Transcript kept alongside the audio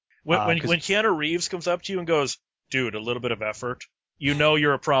When Keanu Reeves comes up to you and goes, dude, a little bit of effort, you know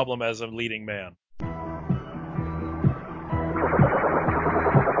you're a problem as a leading man.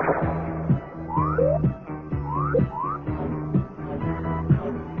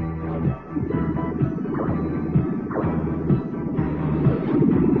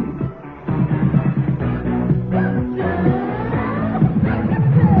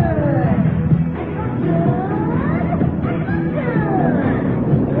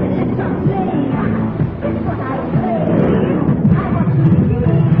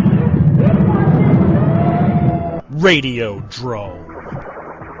 Radiodrome.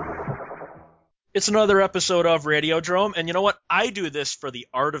 It's another episode of Radiodrome, and you know what? I do this for the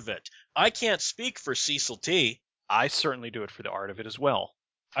art of it. I can't speak for Cecil T. I certainly do it for the art of it as well.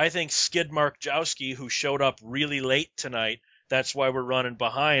 I think Skidmark Jowski, who showed up really late tonight, that's why we're running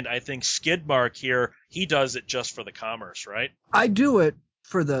behind. I think Skidmark here, he does it just for the commerce, right? I do it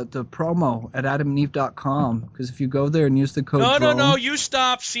for the promo at adamandeve.com, because if you go there and use the code No, you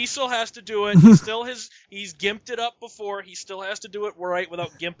stop. Cecil has to do it. He's gimped it up before. He still has to do it right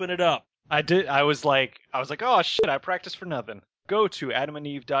without gimping it up. I was like, oh shit, I practiced for nothing. Go to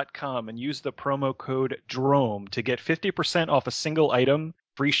adamandeve.com and use the promo code DROME to get 50% off a single item,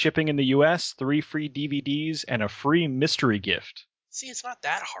 free shipping in the US, 3 free DVDs, and a free mystery gift. See, it's not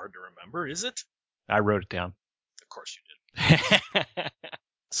that hard to remember, is it? I wrote it down. Of course you did.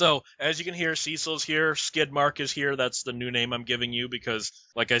 So, as you can hear, Cecil's here, Skidmark is here. That's the new name I'm giving you because,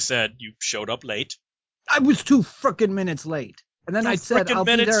 like I said, you showed up late. I was 2 frickin' minutes late. And then I said, I'll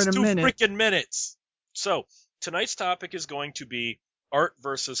be there in a minute. 2 frickin' minutes. So, tonight's topic is going to be art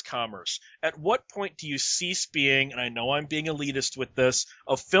versus commerce. At what point do you cease being, and I know I'm being elitist with this,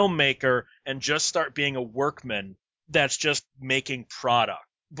 a filmmaker and just start being a workman that's just making product?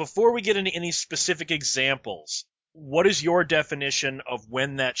 Before we get into any specific examples, what is your definition of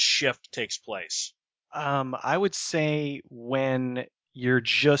when that shift takes place? I would say when you're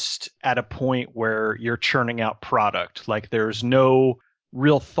just at a point where you're churning out product. Like there's no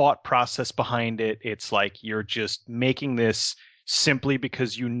real thought process behind it. It's like you're just making this simply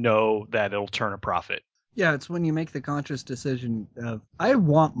because you know that it'll turn a profit. Yeah, it's when you make the conscious decision of, I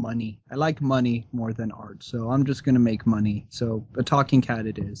want money. I like money more than art, so I'm just going to make money. So a talking cat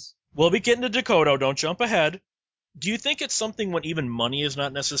it is. We'll be getting to Dakota. Don't jump ahead. Do you think it's something when even money is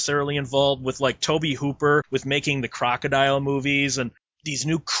not necessarily involved with like Tobe Hooper with making the Crocodile movies and these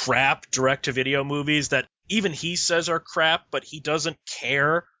new crap direct-to-video movies that even he says are crap, but he doesn't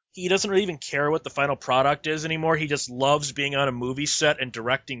care? He doesn't really even care what the final product is anymore. He just loves being on a movie set and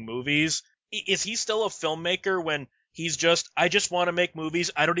directing movies. Is he still a filmmaker when he's just, I just want to make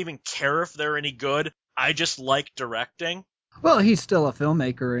movies. I don't even care if they're any good. I just like directing. Well, he's still a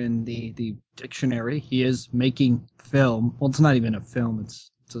filmmaker in the dictionary. He is making film. Well, it's not even a film. It's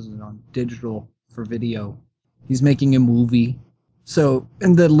on digital for video. He's making a movie. So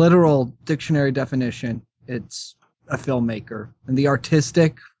in the literal dictionary definition, it's a filmmaker. In the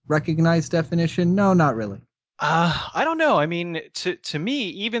artistic recognized definition, no, not really. I don't know. I mean, to me,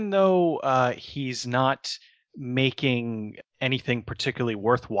 even though he's not making anything particularly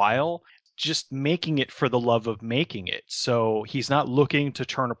worthwhile, just making it for the love of making it. So he's not looking to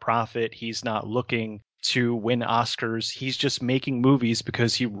turn a profit. He's not looking to win Oscars. He's just making movies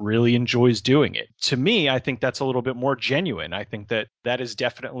because he really enjoys doing it. To me, I think that's a little bit more genuine. I think that is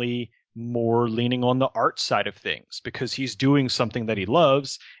definitely more leaning on the art side of things because he's doing something that he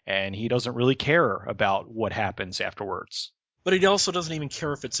loves and he doesn't really care about what happens afterwards. But he also doesn't even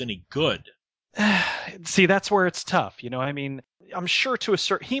care if it's any good. See, that's where it's tough. You know, I mean, I'm sure to a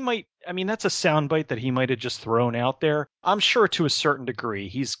certain, that's a soundbite that he might have just thrown out there. I'm sure to a certain degree,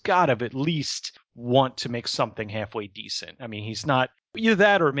 he's got to at least want to make something halfway decent. I mean, he's not either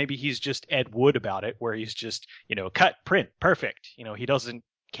that, or maybe he's just Ed Wood about it, where he's just, cut, print, perfect. He doesn't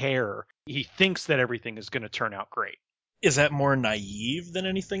care. He thinks that everything is going to turn out great. Is that more naive than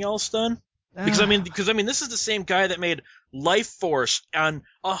anything else then? Because I mean, this is the same guy that made Life Force on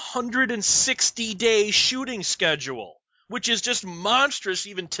a 160-day shooting schedule, which is just monstrous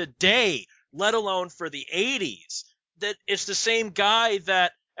even today, let alone for the 80s. That it's the same guy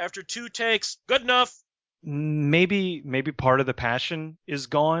that after 2 takes, good enough. Maybe part of the passion is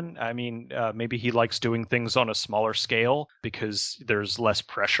gone. I mean, maybe he likes doing things on a smaller scale because there's less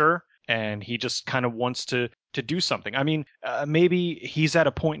pressure and he just kind of wants to do something. I mean, maybe he's at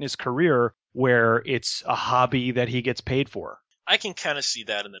a point in his career where it's a hobby that he gets paid for. I can kind of see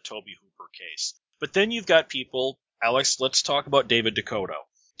that in the Tobe Hooper case. But then you've got people, Alex, let's talk about David DeCoteau.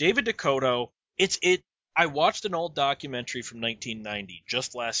 David DeCoteau, I watched an old documentary from 1990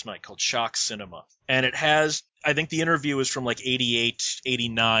 just last night called Shock Cinema. And it has I think the interview is from like 88,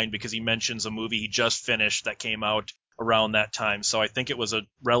 89, because he mentions a movie he just finished that came out around that time. So I think it was a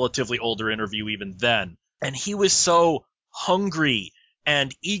relatively older interview even then. And he was so hungry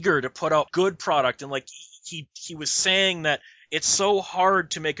and eager to put out good product. And like he was saying that it's so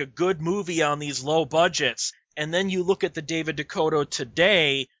hard to make a good movie on these low budgets. And then you look at the David Dakota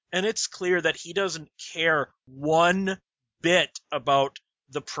today, and it's clear that he doesn't care one bit about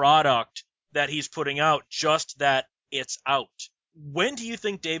the product that he's putting out, just that it's out. When do you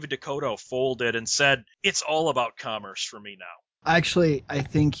think David Dakota folded and said, it's all about commerce for me now? Actually, I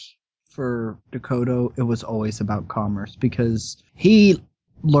think for Dakota, it was always about commerce, because he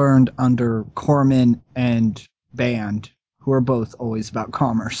learned under Corman and Band, who are both always about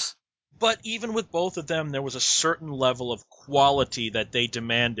commerce. But even with both of them, there was a certain level of quality that they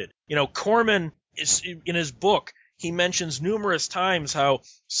demanded. You know, Corman, is in his book, he mentions numerous times how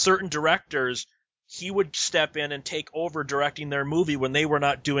certain directors, he would step in and take over directing their movie when they were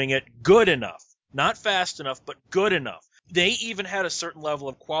not doing it good enough. Not fast enough, but good enough. They even had a certain level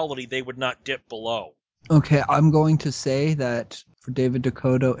of quality they would not dip below. Okay, I'm going to say that for David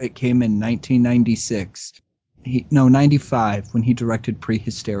Dakota, it came in 1996. 95, when he directed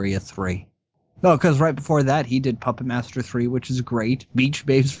Prehysteria 3. No, because right before that, he did Puppet Master 3, which is great. Beach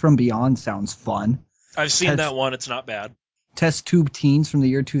Babes from Beyond sounds fun. I've seen that one. It's not bad. Test Tube Teens from the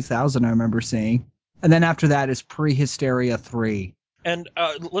year 2000, I remember seeing. And then after that is Prehysteria 3. And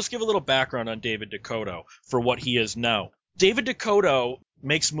let's give a little background on David Dakota for what he is now. David Dakota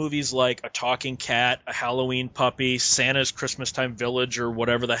makes movies like A Talking Cat, A Halloween Puppy, Santa's Christmas Time Village, or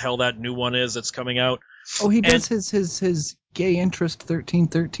whatever the hell that new one is that's coming out. Oh, he does his gay interest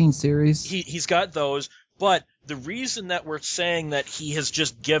 1313 series. He's got those, but the reason that we're saying that he has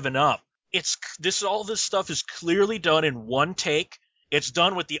just given up, all this stuff is clearly done in one take. It's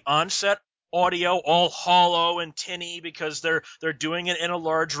done with the onset audio all hollow and tinny because they're doing it in a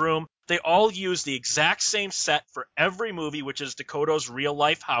large room. They all use the exact same set for every movie, which is Dakota's real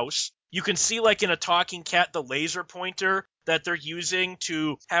life house. You can see, like in A Talking Cat, the laser pointer that they're using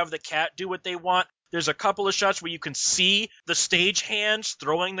to have the cat do what they want. There's a couple of shots where you can see the stagehands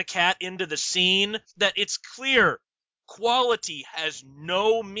throwing the cat into the scene. That it's clear quality has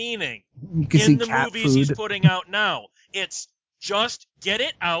no meaning in the movies he's putting out now. It's just get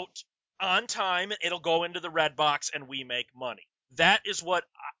it out on time, and it'll go into the red box, and we make money. That is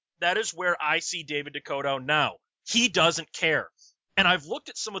where I see David Dakota now. He doesn't care. And I've looked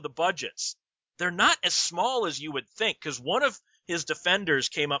at some of the budgets. They're not as small as you would think, because one of his defenders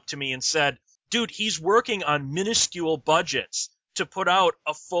came up to me and said, dude, he's working on minuscule budgets to put out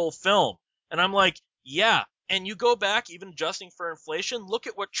a full film. And I'm like, yeah. And you go back, even adjusting for inflation, look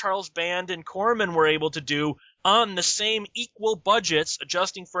at what Charles Band and Corman were able to do on the same equal budgets,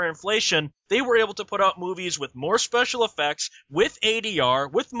 adjusting for inflation. They were able to put out movies with more special effects, with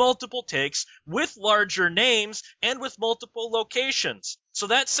ADR, with multiple takes, with larger names, and with multiple locations. So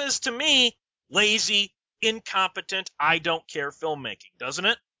that says to me, lazy, incompetent, I don't care filmmaking, doesn't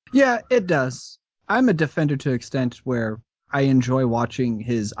it? Yeah, it does. I'm a defender to an extent where I enjoy watching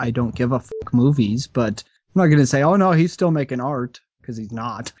his I don't give a fuck movies, but I'm not going to say, oh no, he's still making art, because he's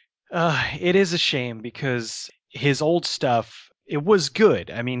not. It is a shame, because his old stuff, it was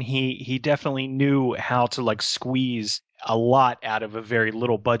good. I mean, he definitely knew how to like squeeze a lot out of a very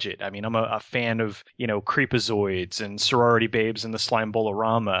little budget. I mean, I'm a fan of, Creepazoids and Sorority Babes and the Slime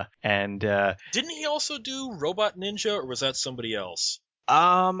Bolorama. And didn't he also do Robot Ninja, or was that somebody else?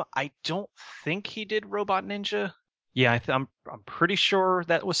 I don't think he did Robot Ninja. Yeah, I'm pretty sure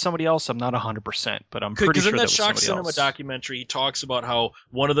that was somebody else. I'm not 100%, but I'm pretty sure that was somebody else. Because in that Shock Cinema documentary, he talks about how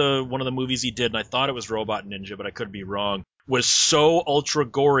one of the movies he did, and I thought it was Robot Ninja, but I could be wrong, was so ultra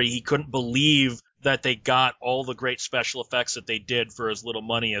gory he couldn't believe that they got all the great special effects that they did for as little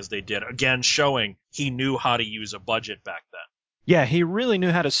money as they did. Again, showing he knew how to use a budget back then. Yeah, he really knew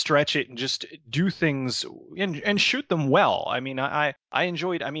how to stretch it and just do things and shoot them well. I mean, I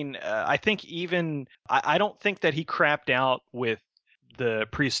enjoyed. I mean, I think even I don't think that he crapped out with the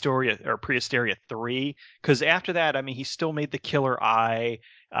Prehysteria 3, because after that, I mean, he still made The Killer Eye.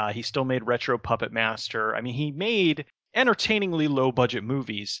 He still made Retro Puppet Master. I mean, he made entertainingly low budget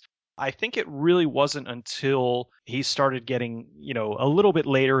movies. I think it really wasn't until he started getting, a little bit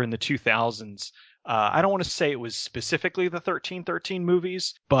later in the 2000s. I don't want to say it was specifically the 1313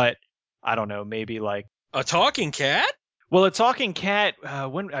 movies, but I don't know, maybe like A Talking Cat? Well, A Talking Cat,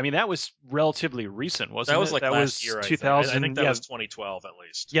 that was relatively recent, wasn't it? That was like last year, 2000, I think that was 2012 at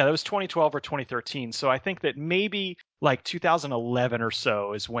least. Yeah, that was 2012 or 2013. So I think that maybe like 2011 or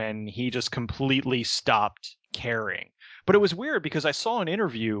so is when he just completely stopped caring. But it was weird because I saw an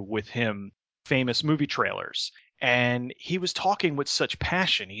interview with him famous movie trailers. And he was talking with such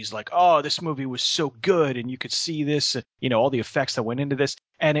passion. He's like, "Oh, this movie was so good, and you could see this, all the effects that went into this."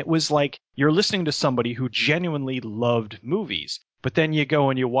 And it was like you're listening to somebody who genuinely loved movies. But then you go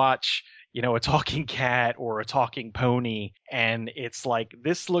and you watch, a talking cat or a talking pony, and it's like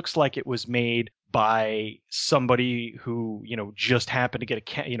this looks like it was made by somebody who, just happened to get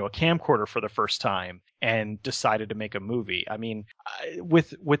a camcorder for the first time and decided to make a movie. I mean,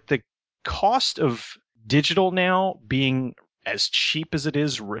 with the cost of digital now being as cheap as it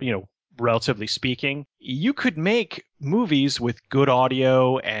is, relatively speaking, you could make movies with good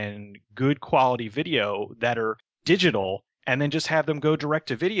audio and good quality video that are digital and then just have them go direct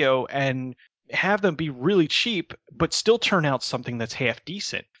to video and have them be really cheap, but still turn out something that's half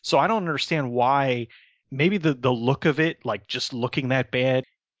decent. So I don't understand why maybe the look of it, like just looking that bad,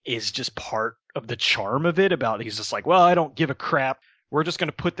 is just part of the charm of it. About he's just like, well, I don't give a crap. We're just going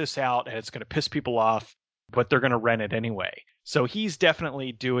to put this out and it's going to piss people off, but they're going to rent it anyway. So he's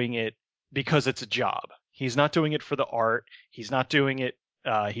definitely doing it because it's a job. He's not doing it for the art. He's not doing it.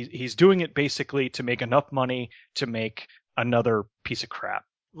 He's doing it basically to make enough money to make another piece of crap.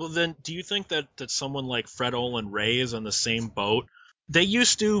 Well, then, do you think that someone like Fred Olen Ray is on the same boat? They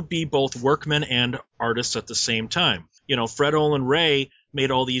used to be both workmen and artists at the same time. Fred Olen Ray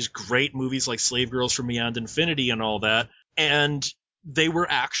made all these great movies like Slave Girls from Beyond Infinity and all that, and they were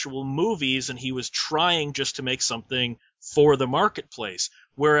actual movies, and he was trying just to make something for the marketplace.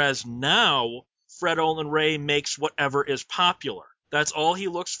 Whereas now, Fred Olen Ray makes whatever is popular. That's all he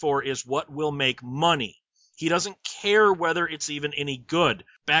looks for, is what will make money. He doesn't care whether it's even any good.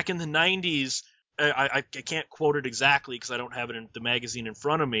 Back in the 90s, I can't quote it exactly because I don't have it in the magazine in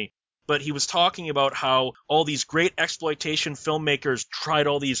front of me, but he was talking about how all these great exploitation filmmakers tried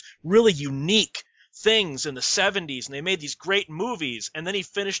all these really unique things in the 70s, and they made these great movies, and then he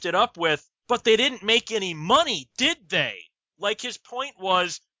finished it up with, but they didn't make any money, did they? Like, his point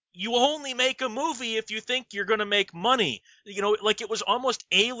was, you only make a movie if you think you're going to make money. Like, it was almost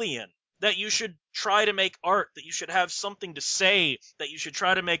alien that you should try to make art, that you should have something to say, that you should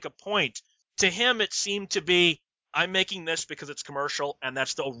try to make a point. To him, it seemed to be, I'm making this because it's commercial, and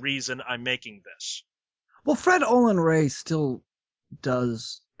that's the reason I'm making this. Well, Fred Olen Ray still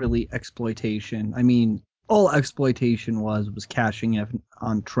does really exploitation. I mean, all exploitation was cashing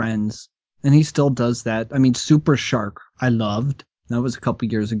on trends, and he still does that. I mean, Super Shark, I loved. That was a couple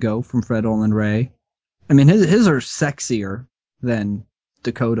years ago from Fred Olen Ray. I mean, his are sexier than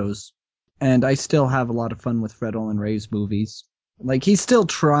Dakota's, and I still have a lot of fun with Fred Olen Ray's movies. Like, he's still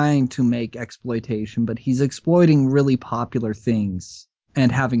trying to make exploitation, but he's exploiting really popular things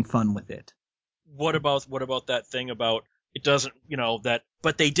and having fun with it. What about that thing about it doesn't,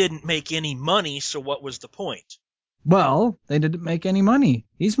 but they didn't make any money, so what was the point? Well, they didn't make any money.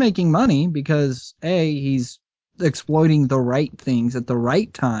 He's making money because he's exploiting the right things at the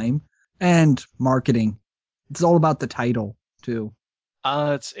right time, and marketing. It's all about the title too.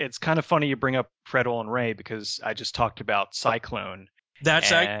 It's kind of funny you bring up Fred Olen Ray because I just talked about Cyclone.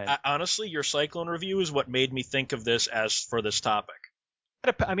 That's honestly, your Cyclone review is what made me think of this as for this topic.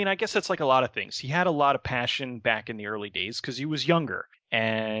 I mean, I guess it's like a lot of things. He had a lot of passion back in the early days because he was younger,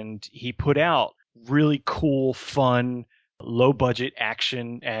 and he put out really cool, fun, low budget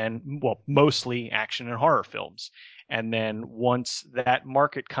action and, well, mostly action and horror films. And then once that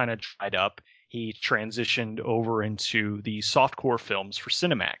market kind of dried up, he transitioned over into the softcore films for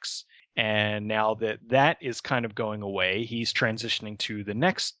Cinemax. And now that is kind of going away, he's transitioning to the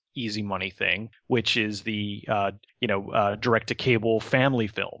next easy money thing, which is the direct to cable family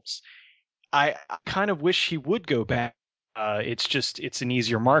films. I kind of wish he would go back. It's an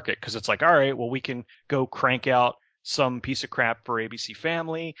easier market because it's like, all right, well, we can go crank out some piece of crap for ABC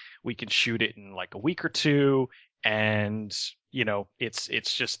Family. We can shoot it in like a week or two, and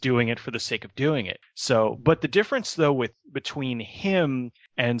it's just doing it for the sake of doing it. So, but the difference though between him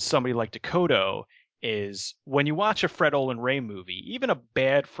and somebody like Dakota is when you watch a Fred Olen Ray movie, even a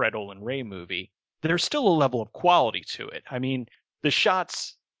bad Fred Olen Ray movie, there's still a level of quality to it. I mean, the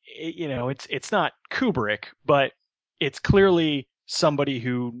shots, it's not Kubrick, but it's clearly somebody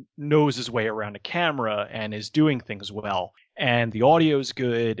who knows his way around a camera and is doing things well. And the audio's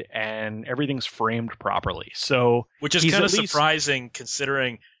good and everything's framed properly. So, which is kind of surprising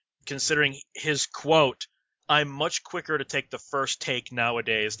considering his quote, "I'm much quicker to take the first take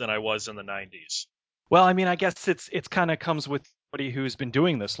nowadays than I was in the 90s." Well, I mean, I guess it's kind of comes with somebody who's been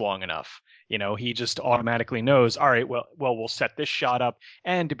doing this long enough. He just automatically knows, all right, well, we'll set this shot up.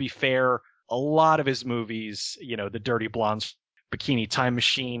 And to be fair, a lot of his movies, the Dirty Blondes Bikini Time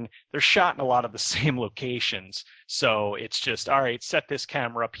Machine, they're shot in a lot of the same locations. So it's just, all right, set this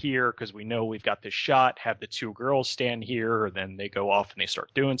camera up here because we know we've got this shot, have the two girls stand here, and then they go off and they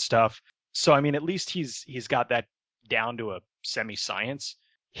start doing stuff. So, I mean, at least he's got that down to a semi-science.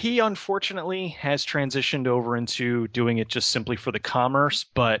 He unfortunately has transitioned over into doing it just simply for the commerce,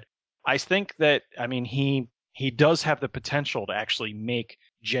 but I think that, I mean, he does have the potential to actually make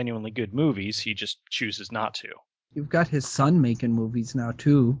genuinely good movies. He just chooses not to. You've got his son making movies now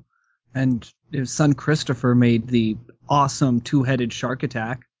too, and his son Christopher made the awesome Two-Headed Shark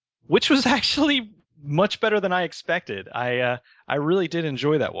Attack, which was actually much better than I expected. I really did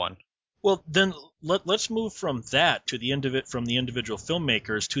enjoy that one. Well, then let's move from that to from the individual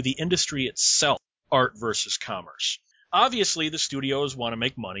filmmakers to the industry itself, art versus commerce. Obviously, the studios want to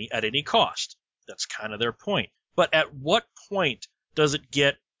make money at any cost. That's kind of their point. But at what point does it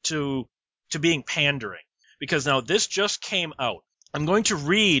get to being pandering? Because now this just came out. I'm going to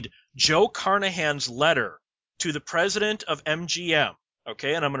read Joe Carnahan's letter to the president of MGM,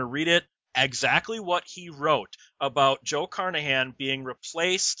 okay? And I'm going to read it exactly what he wrote about Joe Carnahan being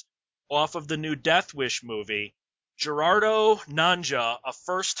replaced off of the new Death Wish movie, Gerardo Nanja, a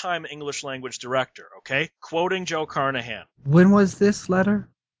first-time English language director, okay? Quoting Joe Carnahan. When was this letter?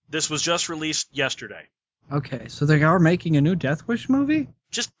 This was just released yesterday. Okay, so they are making a new Death Wish movie?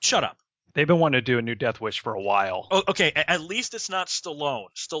 Just shut up. They've been wanting to do a new Death Wish for a while. Oh, okay, at least it's not Stallone.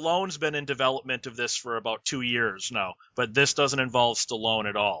 Stallone's been in development of this for about 2 years now, but this doesn't involve Stallone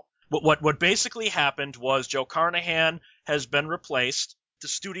at all. What basically happened was Joe Carnahan has been replaced. The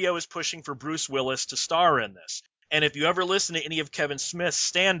studio is pushing for Bruce Willis to star in this. And if you ever listen to any of Kevin Smith's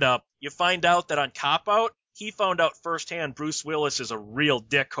stand-up, you find out that on Cop Out, he found out firsthand Bruce Willis is a real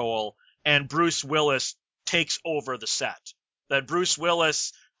dickhole, and Bruce Willis takes over the set. That Bruce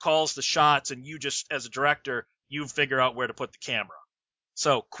Willis calls the shots, and you just, as a director, you figure out where to put the camera.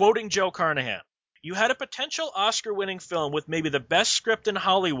 So, quoting Joe Carnahan, "You had a potential Oscar-winning film with maybe the best script in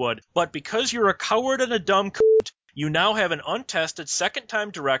Hollywood, but because you're a coward and a dumb cunt, you now have an untested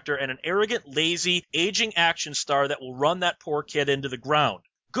second-time director and an arrogant, lazy, aging action star that will run that poor kid into the ground.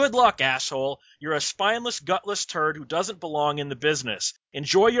 Good luck, asshole. You're a spineless, gutless turd who doesn't belong in the business.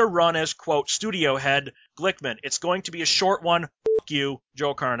 Enjoy your run as, quote, studio head, Glickman. It's going to be a short one. Fuck you,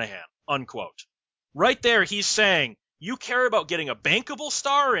 Joe Carnahan," unquote. Right there, he's saying, you care about getting a bankable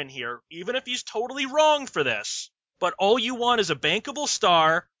star in here, even if he's totally wrong for this, but all you want is a bankable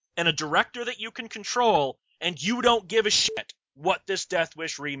star and a director that you can control, and you don't give a shit what this Death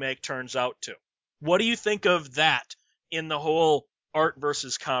Wish remake turns out to. What do you think of that in the whole art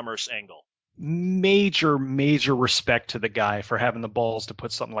versus commerce angle? Major respect to the guy for having the balls to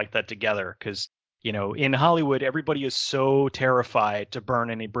put something like that together, because, you know, in Hollywood, everybody is so terrified to burn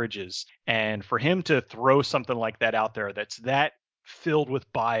any bridges. And for him to throw something like that out there that's that filled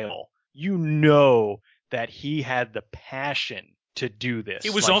with bile, you know that he had the passion to do this.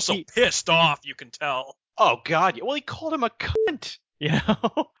 He was also pissed off, you can tell. Oh, God. Well, he called him a cunt, you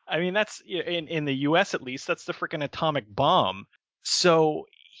know? I mean, that's, in the U.S. at least, that's the freaking atomic bomb. So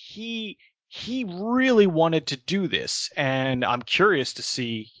he really wanted to do this, and I'm curious to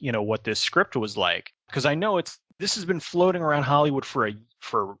see, you know, what this script was like, because I know this has been floating around Hollywood for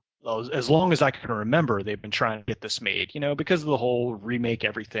as long as I can remember. They've been trying to get this made, you know, because of the whole remake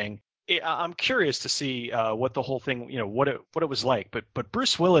everything. I'm curious to see what the whole thing, you know, what it was like. But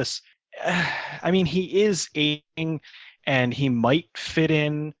Bruce Willis, I mean, he is aging, and he might fit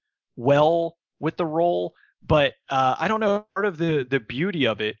in well with the role. But I don't know, part of the beauty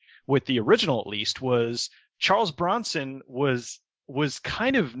of it, with the original at least, was Charles Bronson was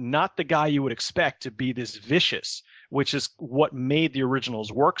kind of not the guy you would expect to be this vicious, which is what made the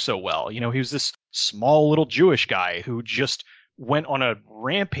originals work so well. You know, he was this small little Jewish guy who just went on a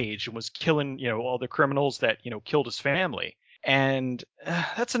rampage and was killing, you know, all the criminals that, you know, killed his family. And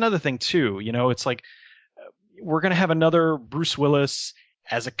that's another thing too. You know, it's like we're going to have another Bruce Willis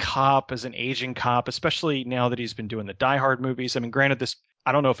as a cop, as an aging cop, especially now that he's been doing the Die Hard movies. I mean, granted,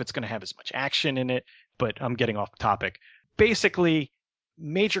 I don't know if it's going to have as much action in it, but I'm getting off topic. Basically,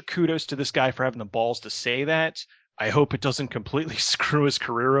 major kudos to this guy for having the balls to say that. I hope it doesn't completely screw his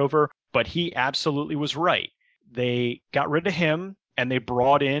career over, but he absolutely was right. They got rid of him, and they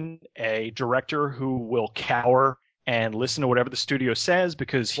brought in a director who will cower and listen to whatever the studio says,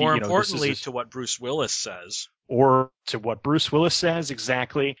 because he, more you know, importantly, to what Bruce Willis says. Or to what Bruce Willis says,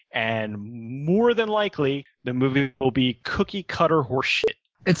 exactly. And more than likely, the movie will be cookie cutter horseshit.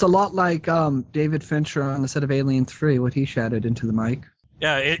 It's a lot like David Fincher on the set of Alien 3, what he shouted into the mic.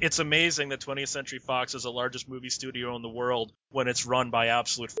 Yeah, it's amazing that 20th Century Fox is the largest movie studio in the world when it's run by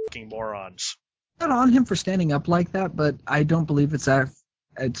absolute fucking morons. not on him for standing up like that, but I don't believe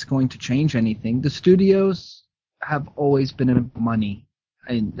it's going to change anything. The studios have always been about money,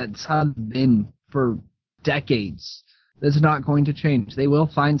 and that's how it's been for decades. That's not going to change. They will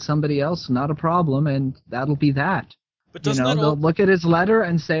find somebody else, not a problem, and that'll be that. But doesn't that They'll look at his letter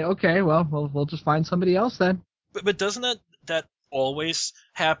and say, okay, well, we'll just find somebody else then. But doesn't that always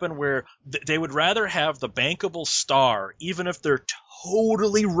happen where they would rather have the bankable star, even if they're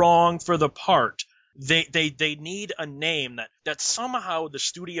totally wrong for the part? They need a name that somehow the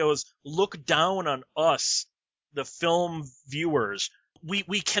studios look down on us, the film viewers.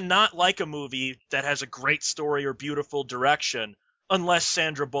 We cannot like a movie that has a great story or beautiful direction unless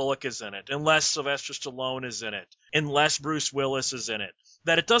Sandra Bullock is in it, unless Sylvester Stallone is in it, unless Bruce Willis is in it.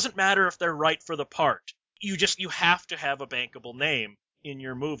 That it doesn't matter if they're right for the part. You have to have a bankable name in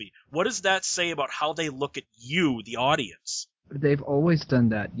your movie. What does that say about how they look at you, the audience? They've always done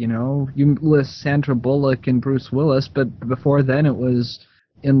that, You list Sandra Bullock and Bruce Willis, but before then it was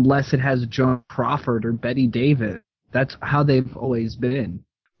unless it has Joan Crawford or Bette Davis. That's how they've always been.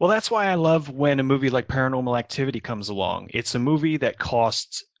 Well, that's why I love when a movie like Paranormal Activity comes along. It's a movie that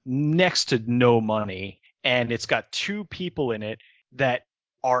costs next to no money, and it's got two people in it that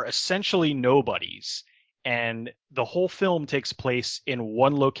are essentially nobodies. And the whole film takes place in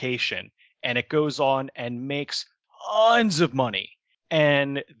one location, and it goes on and makes tons of money.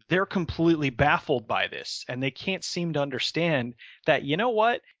 And they're completely baffled by this, and they can't seem to understand that, you know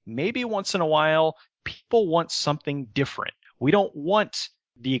what? Maybe once in a while, people want something different. We don't want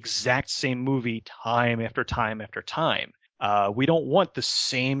the exact same movie time after time after time. We don't want the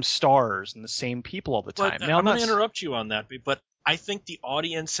same stars and the same people all the time. But I'm going to interrupt you on that, but I think the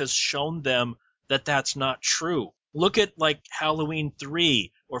audience has shown them that that's not true. Look at like Halloween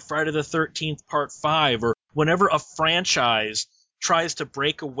 3 or Friday the 13th Part 5, or whenever a franchise tries to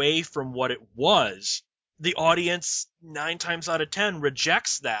break away from what it was, the audience 9 times out of 10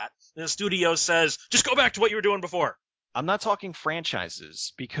 rejects that. And the studio says, just go back to what you were doing before. I'm not talking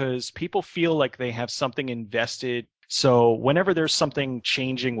franchises because people feel like they have something invested. So whenever there's something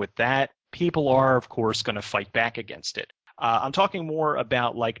changing with that, people are, of course, going to fight back against it. I'm talking more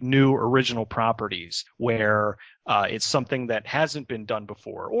about like new original properties where it's something that hasn't been done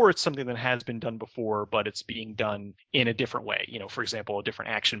before, or it's something that has been done before, but it's being done in a different way. For example, a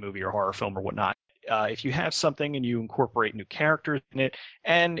different action movie or horror film or whatnot. If you have something and you incorporate new characters in it,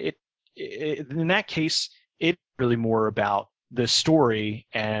 and in that case, it's really more about the story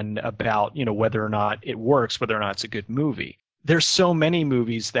and about, whether or not it works, whether or not it's a good movie. There's so many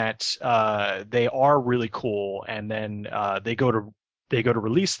movies that they are really cool, and then they go to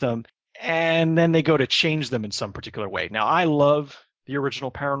release them, and then they go to change them in some particular way. Now, I love the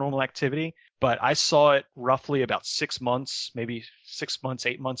original Paranormal Activity, but I saw it roughly about 6 months, maybe 6 months,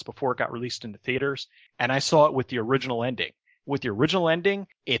 8 months before it got released into theaters, and I saw it with the original ending. With the original ending,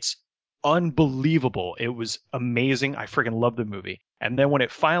 it's unbelievable. It was amazing. I freaking love the movie. And then when it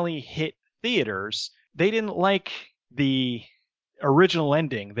finally hit theaters, they didn't like the original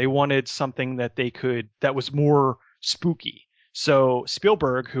ending. They wanted something that was more spooky. So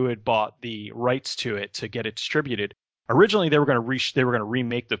Spielberg, who had bought the rights to it to get it distributed, originally they were going to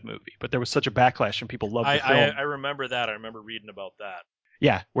remake the movie, but there was such a backlash and people loved the film. I remember that. I remember reading about that.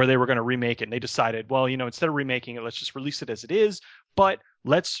 Yeah, where they were going to remake it, and they decided, well, instead of remaking it, let's just release it as it is, but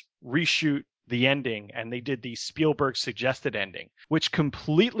let's reshoot the ending. And they did the Spielberg suggested ending, which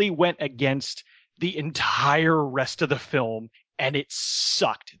completely went against the entire rest of the film, and it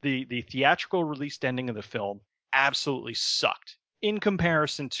sucked. The theatrical released ending of the film absolutely sucked in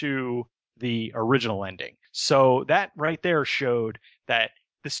comparison to the original ending. So that right there showed that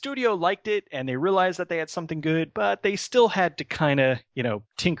the studio liked it and they realized that they had something good, but they still had to kind of,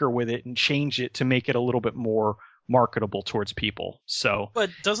 tinker with it and change it to make it a little bit more marketable towards people.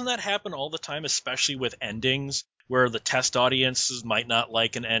 But doesn't that happen all the time, especially with endings where the test audiences might not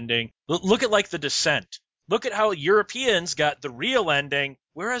like an ending? Look at like The Descent. Look at how Europeans got the real ending,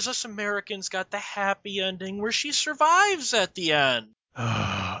 whereas us Americans got the happy ending where she survives at the end.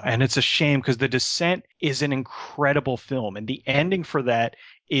 And it's a shame because The Descent is an incredible film, and the ending for that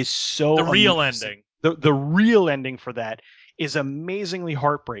is so the real amazing. Ending. The real ending for that is amazingly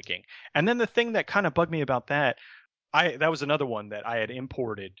heartbreaking. And then the thing that kind of bugged me about that was another one that I had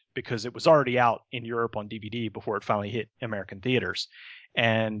imported because it was already out in Europe on DVD before it finally hit American theaters.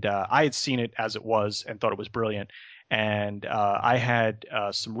 And I had seen it as it was and thought it was brilliant. And I had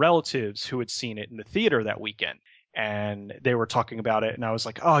some relatives who had seen it in the theater that weekend. And they were talking about it, and I was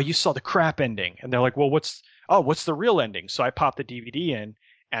like, "Oh, you saw the crap ending." And they're like, "Well, what's the real ending?" So I popped the DVD in,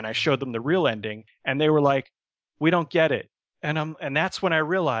 and I showed them the real ending, and they were like, "We don't get it." And that's when I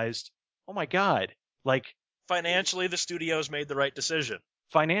realized, oh my God, like Financially, the studios made the right decision.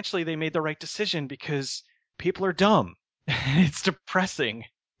 financially they made the right decision because people are dumb. It's depressing.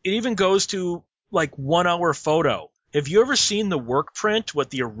 It even goes to like 1 Hour Photo. Have you ever seen the work print, what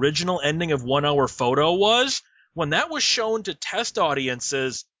the original ending of 1 Hour Photo was? When that was shown to test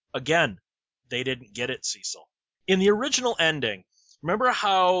audiences, again, they didn't get it, Cecil. In the original ending, remember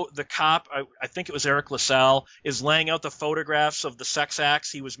how the cop, I think it was Eric LaSalle, is laying out the photographs of the sex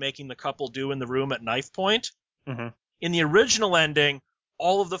acts he was making the couple do in the room at knife point? Mm-hmm. In the original ending,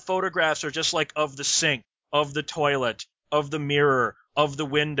 all of the photographs are just like of the sink, of the toilet, of the mirror, of the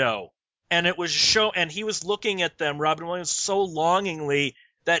window. And it was and he was looking at them, Robin Williams, so longingly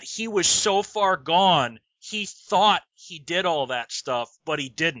that he was so far gone, he thought he did all that stuff, but he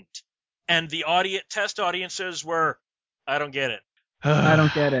didn't. And the test audiences were, I don't get it. I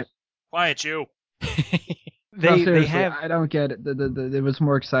don't get it. Quiet you. No, they seriously, have I don't get it. It was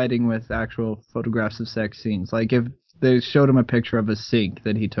more exciting with actual photographs of sex scenes. Like if they showed him a picture of a sink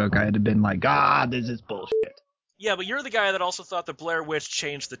that he took, I'd have been like, this is bullshit. Yeah, but you're the guy that also thought the Blair Witch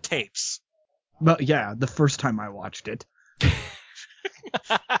changed the tapes. But yeah, the first time I watched it.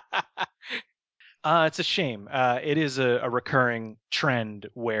 It's a shame. It is a recurring trend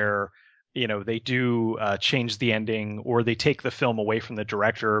where, they do change the ending, or they take the film away from the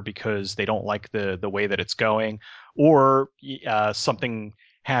director because they don't like the way that it's going, or something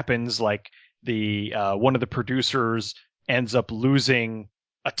happens like the one of the producers ends up losing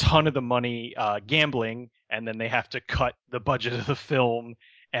a ton of the money gambling, and then they have to cut the budget of the film,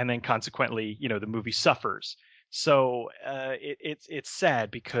 and then consequently, the movie suffers. So it's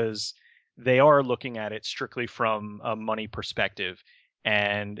sad because they are looking at it strictly from a money perspective,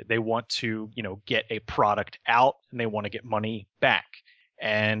 and they want to, get a product out, and they want to get money back.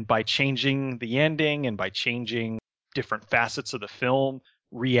 And by changing the ending and by changing different facets of the film,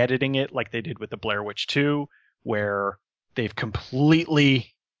 re-editing it like they did with the Blair Witch 2, where they've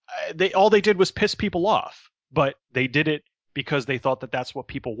completely all they did was piss people off, but they did it because they thought that that's what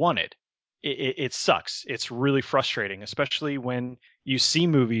people wanted. It sucks. It's really frustrating, especially when you see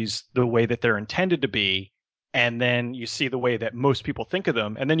movies the way that they're intended to be, and then you see the way that most people think of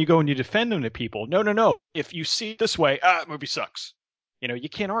them, and then you go and you defend them to people. No. If you see it this way, the movie sucks. You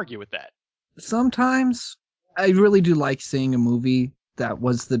can't argue with that. Sometimes I really do like seeing a movie that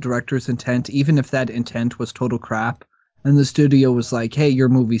was the director's intent, even if that intent was total crap. And the studio was like, hey, your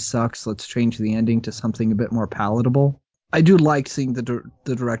movie sucks. Let's change the ending to something a bit more palatable. I do like seeing the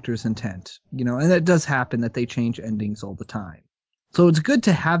director's intent, and it does happen that they change endings all the time. So it's good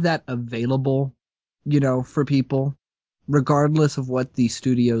to have that available, for people, regardless of what the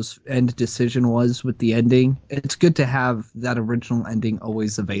studio's end decision was with the ending. It's good to have that original ending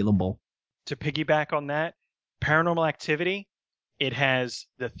always available. To piggyback on that, Paranormal Activity, it has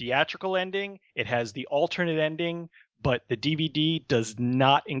the theatrical ending, it has the alternate ending, but the DVD does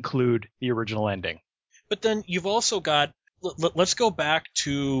not include the original ending. But then you've also got, let's go back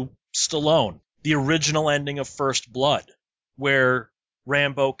to Stallone, the original ending of First Blood, where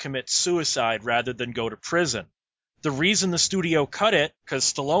Rambo commits suicide rather than go to prison. The reason the studio cut it,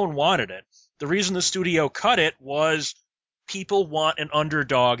 because Stallone wanted it, the reason the studio cut it was people want an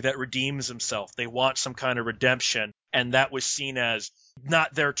underdog that redeems himself. They want some kind of redemption, and that was seen as,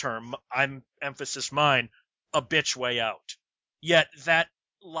 not their term, I'm emphasis mine, a bitch way out. Yet that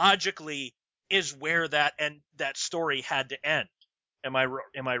logically is where that story had to end. Am I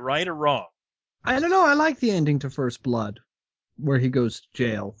right or wrong? I don't know. I like the ending to First Blood, where he goes to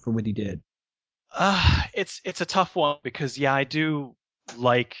jail for what he did. It's a tough one because I do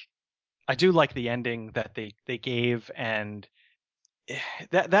like the ending that they gave, and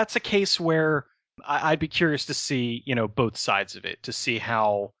that's a case where I'd be curious to see both sides of it, to see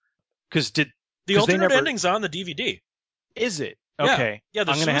how, because the alternate ending's on the DVD. Is it? Yeah. Okay. Yeah,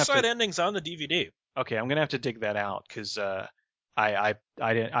 the suicide ending's on the DVD. Okay, I'm gonna have to dig that out because I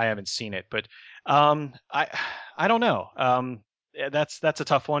haven't seen it, but I don't know. That's a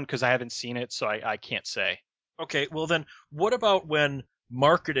tough one because I haven't seen it, so I can't say. Okay, well then, what about when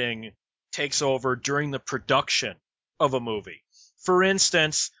marketing takes over during the production of a movie? For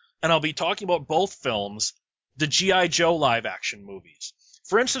instance, and I'll be talking about both films, the G.I. Joe live-action movies.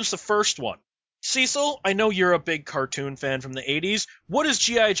 For instance, the first one. Cecil, I know you're a big cartoon fan from the 80s. What is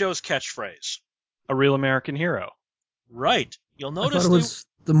G.I. Joe's catchphrase? A real American hero. Right. You'll notice I thought it was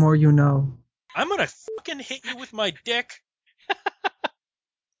the more you know. I'm gonna fucking hit you with my dick.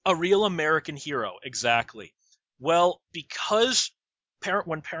 A real American hero, exactly. Well, because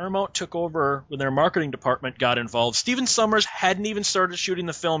when Paramount took over, when their marketing department got involved, Stephen Sommers hadn't even started shooting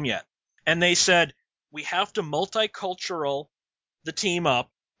the film yet. And they said, we have to multicultural the team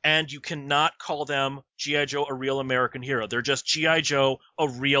up, and you cannot call them G.I. Joe a real American hero. They're just G.I. Joe a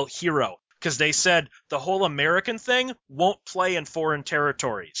real hero. Because they said the whole American thing won't play in foreign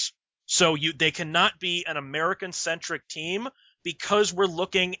territories. So they cannot be an American-centric team because we're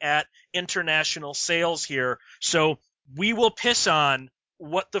looking at international sales here. So we will piss on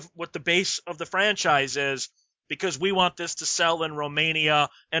what the base of the franchise is because we want this to sell in Romania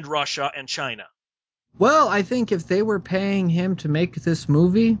and Russia and China. Well, I think if they were paying him to make this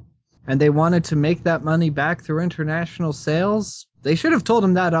movie and they wanted to make that money back through international sales, they should have told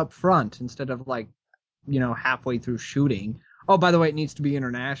him that up front instead of halfway through shooting. Oh, by the way, it needs to be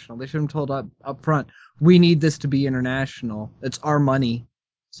international. They should have told up front, we need this to be international. It's our money,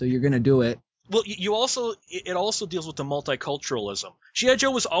 so you're going to do it. Well, it also deals with the multiculturalism. G.I.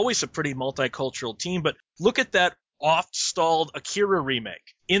 Joe was always a pretty multicultural team, but look at that oft-stalled Akira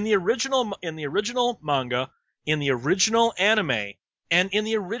remake. In the original manga, in the original anime, and in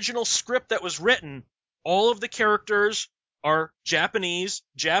the original script that was written, all of the characters are Japanese,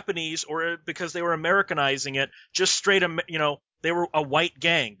 or because they were Americanizing it, just straight, they were a white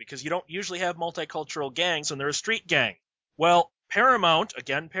gang, because you don't usually have multicultural gangs when they're a street gang. Well, Paramount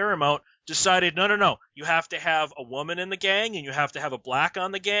decided, no, you have to have a woman in the gang, and you have to have a black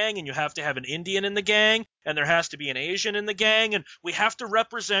on the gang, and you have to have an Indian in the gang, and there has to be an Asian in the gang, and we have to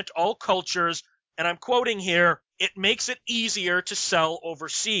represent all cultures, and I'm quoting here, it makes it easier to sell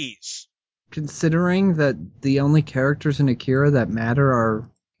overseas. Considering that the only characters in Akira that matter are,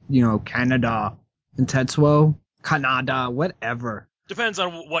 Canada and Tetsuo, Kanada, whatever. Depends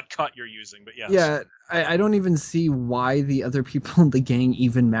on what cut you're using, but yes. Yeah, I don't even see why the other people in the gang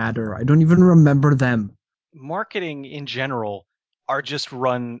even matter. I don't even remember them. Marketing in general are just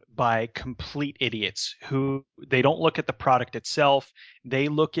run by complete idiots who they don't look at the product itself. They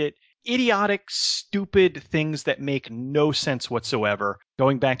look at idiotic, stupid things that make no sense whatsoever.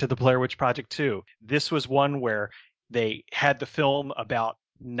 Going back to the Blair Witch Project 2, this was one where they had the film about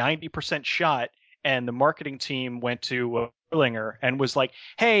 90% shot, and the marketing team went to Erlinger and was like,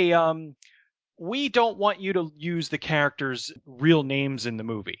 hey, we don't want you to use the characters' real names in the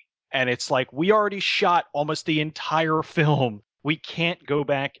movie. And it's like, we already shot almost the entire film. We can't go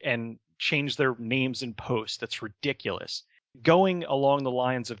back and change their names in post. That's ridiculous. Going along the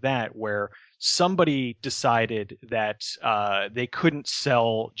lines of that, where somebody decided that they couldn't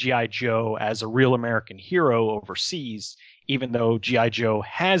sell G.I. Joe as a real American hero overseas, even though G.I. Joe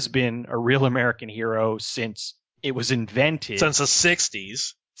has been a real American hero since it was invented. Since the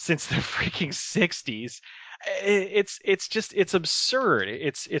 60s. Since the freaking 60s. It's absurd.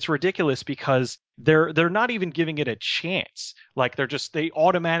 It's ridiculous because they're not even giving it a chance. Like they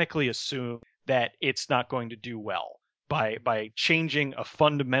automatically assume that it's not going to do well by changing a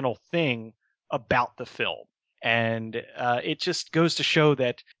fundamental thing about the film. And it just goes to show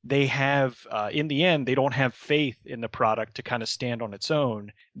that they have, in the end, they don't have faith in the product to kind of stand on its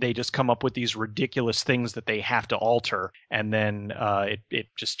own. They just come up with these ridiculous things that they have to alter, and then it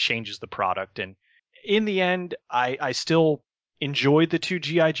just changes the product. And in the end, I still enjoyed the two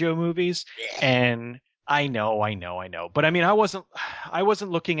G.I. Joe movies, and I know. But I mean, I wasn't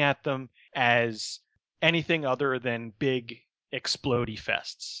looking at them as anything other than big explodey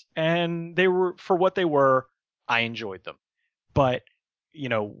fests. And they were, for what they were, I enjoyed them. But,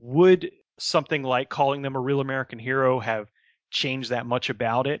 would something like calling them a real American hero have changed that much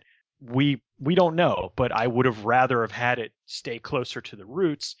about it? We don't know, but I would have rather have had it stay closer to the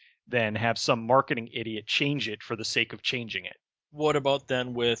roots than have some marketing idiot change it for the sake of changing it. What about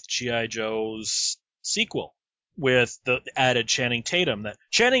then with G.I. Joe's sequel with the added Channing Tatum? That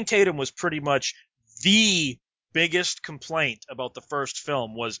Channing Tatum was pretty much the biggest complaint about the first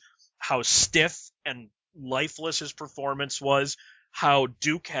film, was how stiff and lifeless his performance was, how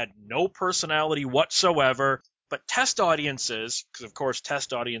Duke had no personality whatsoever. But test audiences, because of course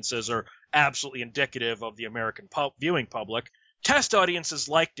test audiences are absolutely indicative of the American viewing public, test audiences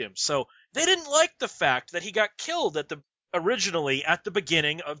liked him. So they didn't like the fact that he got killed originally at the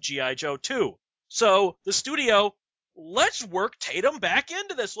beginning of G.I. Joe 2. So the studio, let's work Tatum back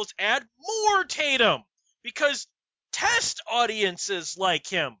into this. Let's add more Tatum, because test audiences like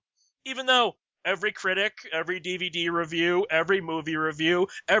him. Even though every critic, every DVD review, every movie review,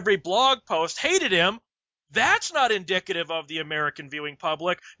 every blog post hated him, that's not indicative of the American viewing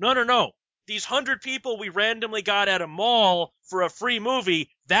public. No. These 100 people we randomly got at a mall for a free movie,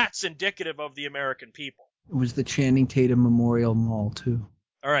 that's indicative of the American people. It was the Channing Tatum Memorial Mall, too.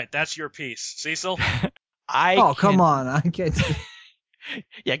 All right, that's your piece. Cecil? Come on. I can't.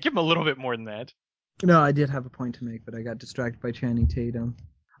 Yeah, give him a little bit more than that. No, I did have a point to make, but I got distracted by Channing Tatum.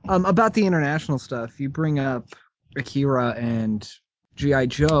 About the international stuff, you bring up Akira and G.I.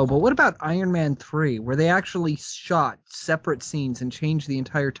 Joe, but what about Iron Man 3, where they actually shot separate scenes and changed the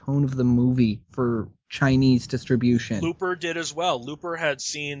entire tone of the movie for Chinese distribution? Looper did as well. Looper had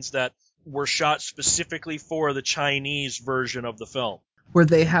scenes that were shot specifically for the Chinese version of the film. Where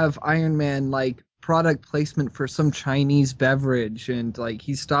they have Iron Man, like, product placement for some Chinese beverage, and, like,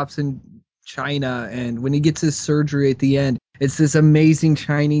 he stops in China, and when he gets his surgery at the end, it's this amazing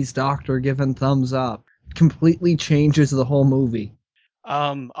Chinese doctor giving thumbs up. Completely changes the whole movie.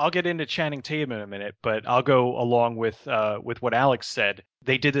 I'll get into Channing Tatum in a minute, but I'll go along with what Alex said.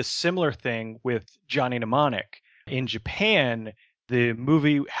 They did a similar thing with Johnny Mnemonic. In Japan, the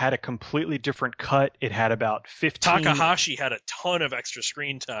movie had a completely different cut. It had about 15... Takahashi had a ton of extra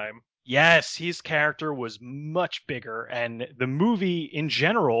screen time. Yes, his character was much bigger, and the movie in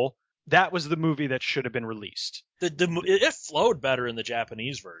general, that was the movie that should have been released. It flowed better in the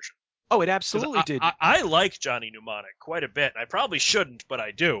Japanese version. Oh, it absolutely did. I like Johnny Mnemonic quite a bit. I probably shouldn't, but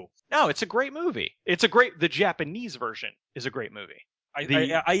I do. No, it's a great movie. The Japanese version is a great movie.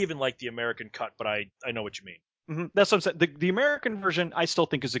 I even like the American cut, but I know what you mean. Mm-hmm. That's what I'm saying. The American version I still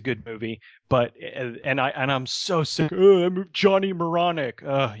think is a good movie, but I'm so sick. Johnny Mnemonic.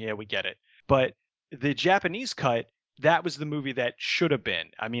 Yeah, we get it. But the Japanese cut, that was the movie that should have been.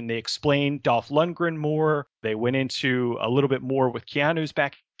 I mean, they explained Dolph Lundgren more. They went into a little bit more with Keanu's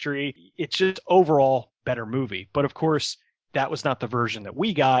backstory. It's just overall better movie. But of course, that was not the version that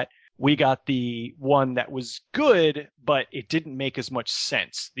we got. We got the one that was good, but it didn't make as much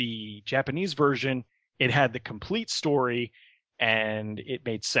sense. The Japanese version, it had the complete story and it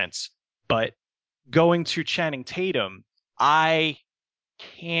made sense. But going to Channing Tatum, I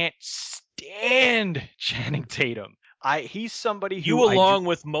can't stand Channing Tatum. He's somebody who along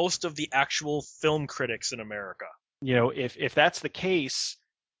with most of the actual film critics in America. You know, if that's the case,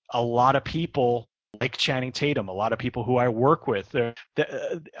 a lot of people like Channing Tatum, a lot of people who I work with,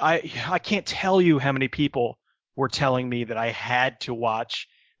 I can't tell you how many people were telling me that I had to watch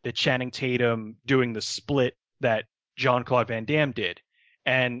the Channing Tatum doing the split that Jean-Claude Van Damme did.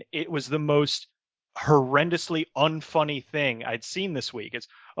 And it was the most horrendously unfunny thing I'd seen this week. It's,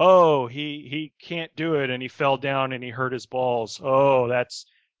 oh, he can't do it and he fell down and he hurt his balls. Oh, that's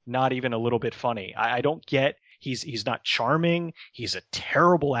not even a little bit funny. I don't get, he's not charming. He's a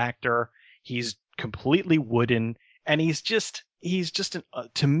terrible actor. He's completely wooden, and he's just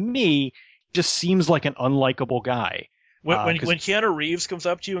to me, just seems like an unlikable guy. When Keanu Reeves comes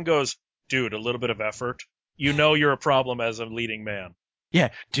up to you and goes, dude, a little bit of effort, you know you're a problem as a leading man. Yeah,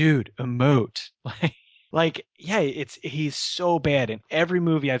 dude, emote. Yeah, he's so bad. In every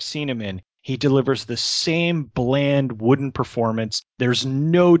movie I've seen him in, he delivers the same bland wooden performance. There's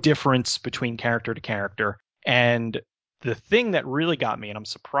no difference between character to character. And the thing that really got me, and I'm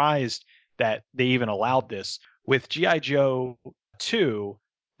surprised that they even allowed this, with G.I. Joe 2,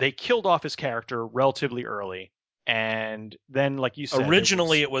 they killed off his character relatively early. And then, like you said,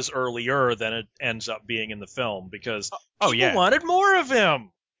 originally it was earlier than it ends up being in the film because people wanted more of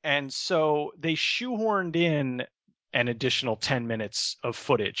him. And so they shoehorned in an additional 10 minutes of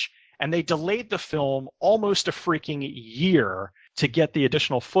footage, and they delayed the film almost a freaking year to get the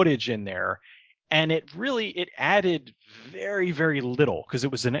additional footage in there. And it added very, very little, because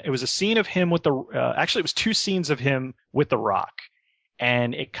it was a scene of him with actually it was 2 scenes of him with The Rock.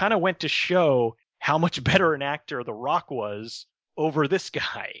 And it kind of went to show how much better an actor The Rock was over this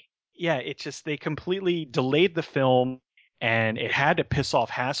guy. Yeah, it's just, they completely delayed the film, and it had to piss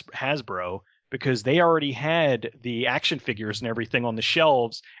off Hasbro, because they already had the action figures and everything on the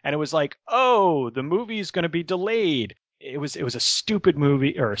shelves, and it was like, oh, the movie's going to be delayed. It was a stupid movie.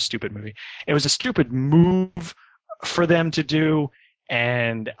 It was a stupid move for them to do,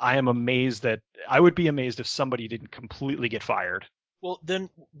 and I would be amazed if somebody didn't completely get fired. Well, then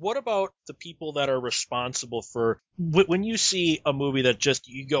what about the people that are responsible for, when you see a movie that just,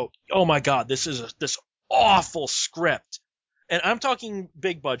 you go, oh my God, this is this awful script. And I'm talking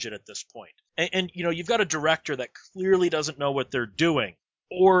big budget at this point. And you know, you've got a director that clearly doesn't know what they're doing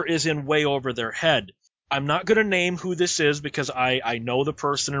or is in way over their head. I'm not going to name who this is because I know the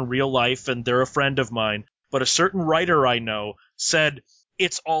person in real life and they're a friend of mine, but a certain writer I know said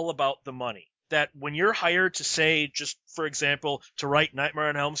it's all about the money. That when you're hired to say, just for example, to write Nightmare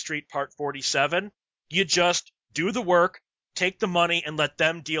on Elm Street Part 47, you just do the work, take the money, and let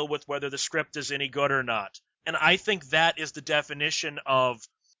them deal with whether the script is any good or not. And I think that is the definition of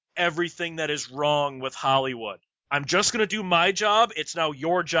everything that is wrong with Hollywood. I'm just going to do my job. It's now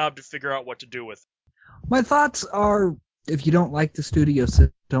your job to figure out what to do with it. My thoughts are, if you don't like the studio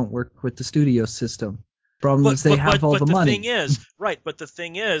system, don't work with the studio system. Problem is they have all the money. But the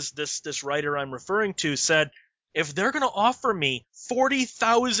thing is, this writer I'm referring to said, If they're going to offer me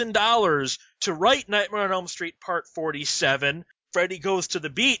 $40,000 to write Nightmare on Elm Street Part 47, Freddy Goes to the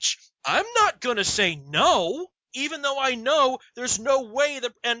Beach, I'm not going to say no, even though I know there's no way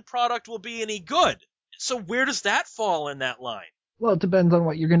the end product will be any good. So where does that fall in that line? Well, it depends on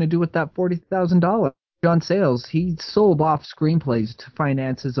what you're going to do with that $40,000. John Sayles, he sold off screenplays to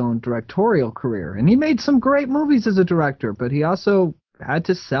finance his own directorial career, and he made some great movies as a director, but he also had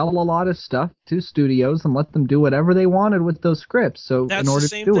to sell a lot of stuff to studios and let them do whatever they wanted with those scripts. So in order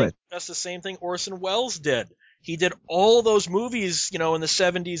to do it, that's the same thing Orson Welles did. He did all those movies, in the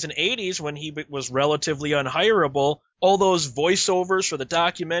 70s and 80s when he was relatively unhireable, all those voiceovers for the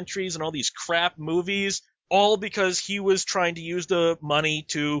documentaries and all these crap movies, all because he was trying to use the money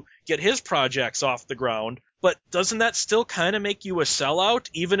to get his projects off the ground. But doesn't that still kind of make you a sellout,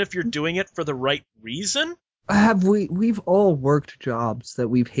 even if you're doing it for the right reason? We've all worked jobs that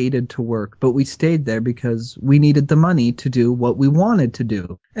we've hated to work, but we stayed there because we needed the money to do what we wanted to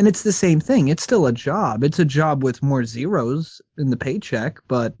do. And it's the same thing. It's still a job. It's a job with more zeros in the paycheck,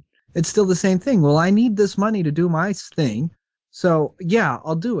 but it's still the same thing. Well, I need this money to do my thing. So, yeah,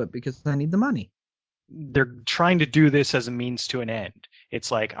 I'll do it because I need the money. They're trying to do this as a means to an end.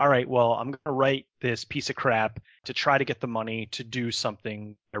 It's like, all right, well, I'm going to write this piece of crap to try to get the money to do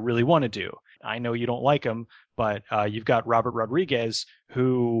something I really want to do. I know you don't like him, but you've got Robert Rodriguez,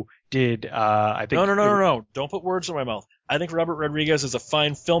 who did, I think... No. Don't put words in my mouth. I think Robert Rodriguez is a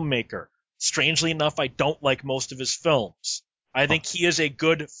fine filmmaker. Strangely enough, I don't like most of his films. I think he is a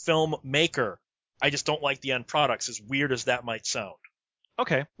good filmmaker. I just don't like the end products, as weird as that might sound.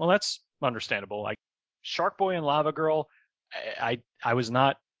 Okay, well, that's understandable. Shark Boy and Lava Girl, I was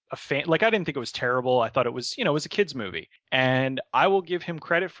not a fan. Like, I didn't think it was terrible. I thought it was, it was a kid's movie. And I will give him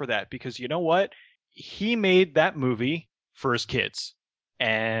credit for that because you know what? He made that movie for his kids.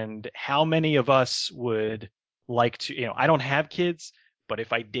 And how many of us would like to, I don't have kids, but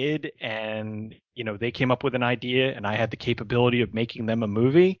if I did and, they came up with an idea and I had the capability of making them a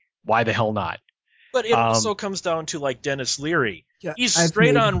movie, why the hell not? But it also comes down to, like, Dennis Leary. Yeah, He's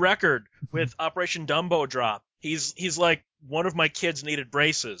straight on record with Operation Dumbo Drop. He's like, one of my kids needed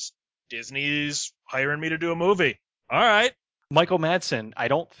braces. Disney's hiring me to do a movie. All right. Michael Madsen, I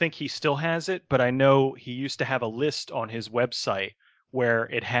don't think he still has it, but I know he used to have a list on his website where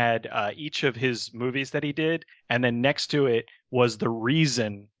it had each of his movies that he did, and then next to it was the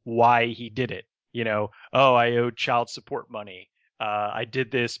reason why he did it. I owed child support money. I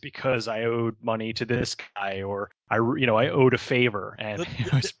did this because I owed money to this guy, or I owed a favor, and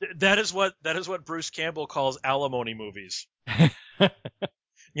that is what Bruce Campbell calls alimony movies.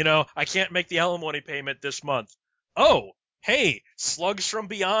 I can't make the alimony payment this month. Oh, hey, Slugs from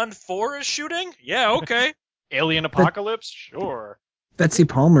Beyond 4 is shooting? Yeah, okay. Alien Apocalypse? Sure. Betsy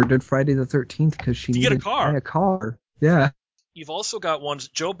Palmer did Friday the 13th because she needed to buy a car. Yeah. You've also got ones.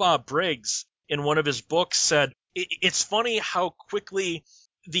 Joe Bob Briggs, in one of his books, said, it's funny how quickly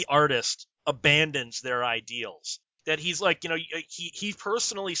the artist abandons their ideals. That he's like, he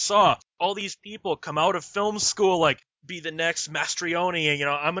personally saw all these people come out of film school, like, be the next Mastrioni, and,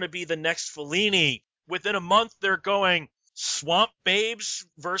 I'm going to be the next Fellini. Within a month, they're going, Swamp Babes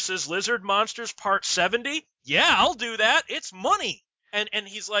versus Lizard Monsters Part 70? Yeah, I'll do that. It's money. And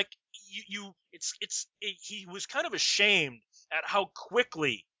he's like, he was kind of ashamed at how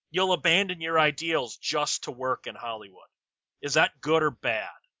quickly you'll abandon your ideals just to work in Hollywood. Is that good or bad?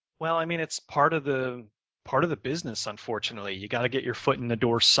 Well, I mean, it's part of the business, unfortunately. You got to get your foot in the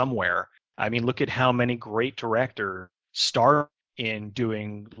door somewhere. I mean, look at how many great directors start in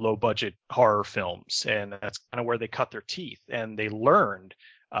doing low budget horror films, and that's kind of where they cut their teeth and they learned.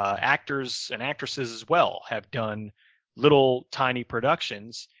 Actors and actresses as well have done little tiny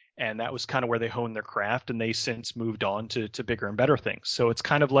productions, and that was kind of where they honed their craft, and they since moved on to bigger and better things. So it's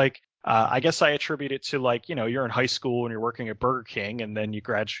kind of like, I guess I attribute it to, like, you're in high school and you're working at Burger King, and then you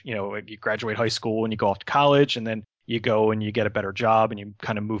graduate high school and you go off to college, and then you go and you get a better job and you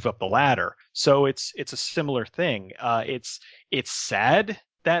kind of move up the ladder. So it's a similar thing. It's sad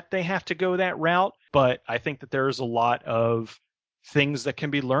that they have to go that route, but I think that there's a lot of things that can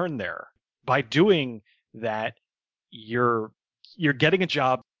be learned there. By doing that, you're getting a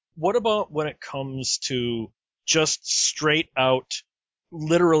job. What about when it comes to just straight out,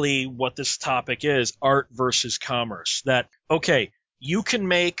 literally what this topic is, art versus commerce? That, okay, you can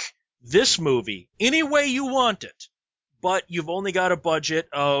make this movie any way you want it, but you've only got a budget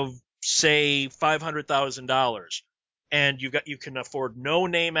of, say, $500,000, and you can afford no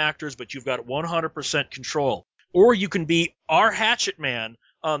name actors, but you've got 100% control. Or you can be our Hatchet Man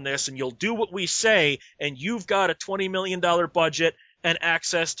on this, and you'll do what we say, and you've got a $20 million budget and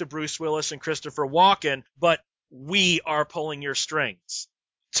access to Bruce Willis and Christopher Walken, but we are pulling your strings.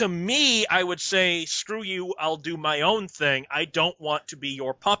 To me, I would say, screw you, I'll do my own thing. I don't want to be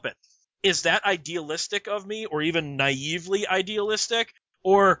your puppet. Is that idealistic of me, or even naively idealistic?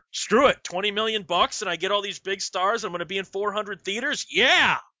 Or screw it, $20 million and I get all these big stars, I'm going to be in 400 theaters?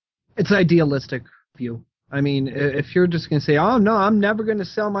 Yeah! It's idealistic view. I mean, if you're just going to say, oh, no, I'm never going to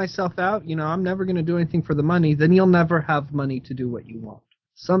sell myself out, I'm never going to do anything for the money, then you'll never have money to do what you want.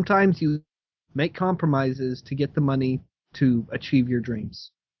 Sometimes you make compromises to get the money to achieve your dreams.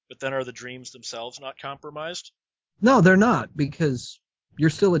 But then are the dreams themselves not compromised? No, they're not, because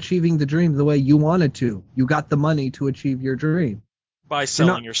you're still achieving the dream the way you wanted to. You got the money to achieve your dream. By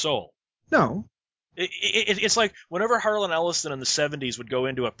selling your soul. No. It's like whenever Harlan Ellison in the 70s would go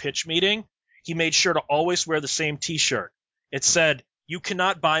into a pitch meeting, he made sure to always wear the same T-shirt. It said, "You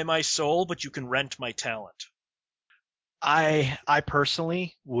cannot buy my soul, but you can rent my talent." I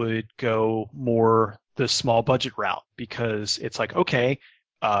personally would go more the small budget route, because it's like, okay,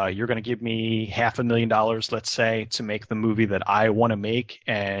 you're going to give me $500,000, let's say, to make the movie that I want to make,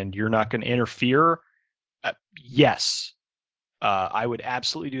 and you're not going to interfere. Yes, I would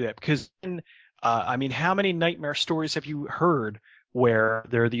absolutely do that, because then, I mean, how many nightmare stories have you heard where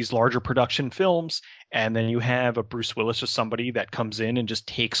there are these larger production films, and then you have a Bruce Willis or somebody that comes in and just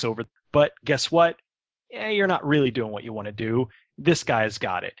takes over? But guess what? You're not really doing what you want to do. This guy's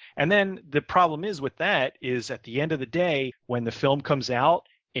got it. And then the problem is with that is, at the end of the day, when the film comes out,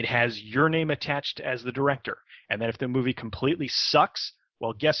 it has your name attached as the director. And then if the movie completely sucks,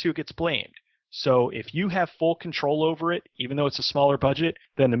 well, guess who gets blamed? So if you have full control over it, even though it's a smaller budget,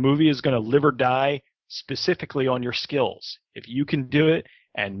 then the movie is going to live or die specifically on your skills. If you can do it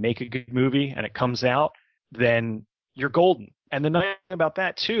and make a good movie and it comes out, then you're golden. And the nice thing about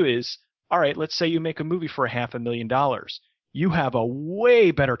that too is, all right, let's say you make a movie for $500,000. You have a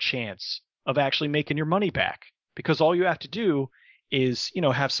way better chance of actually making your money back, because all you have to do is,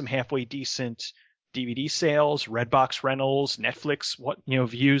 have some halfway decent DVD sales, Redbox rentals, Netflix,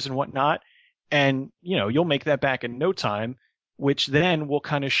 views and whatnot. And, you'll make that back in no time, which then will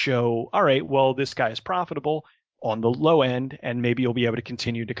kind of show, all right, well, this guy is profitable on the low end, and maybe you'll be able to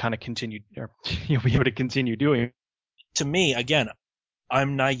continue doing it. To me, again,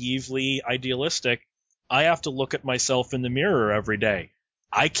 I'm naively idealistic. I have to look at myself in the mirror every day.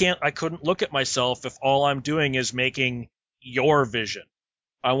 I couldn't look at myself if all I'm doing is making your vision.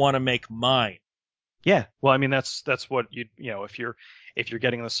 I want to make mine. Yeah. Well, I mean, that's what if you're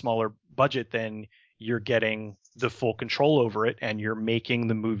getting the smaller budget, then you're getting the full control over it, and you're making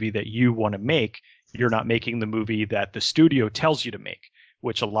the movie that you want to make. You're not making the movie that the studio tells you to make,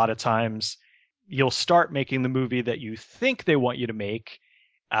 which a lot of times you'll start making the movie that you think they want you to make,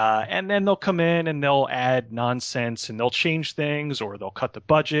 and then they'll come in and they'll add nonsense and they'll change things, or they'll cut the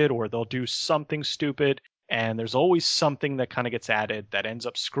budget, or they'll do something stupid. And there's always something that kind of gets added that ends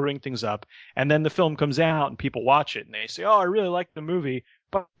up screwing things up. And then the film comes out and people watch it and they say, oh, I really liked the movie,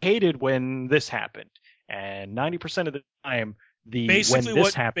 but I hated when this happened. And 90% of the time,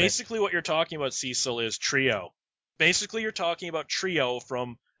 Basically what you're talking about, Cecil, is Trio. Basically, you're talking about Trio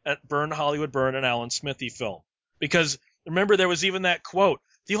from Burn, Hollywood Burn, and Alan Smithy film. Because remember, there was even that quote,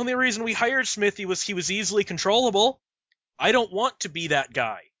 the only reason we hired Smithy was he was easily controllable. I don't want to be that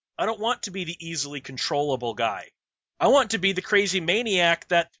guy. I don't want to be the easily controllable guy. I want to be the crazy maniac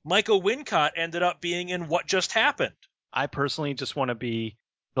that Michael Wincott ended up being in What Just Happened. I personally just want to be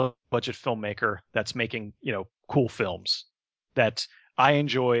the budget filmmaker that's making, cool films that I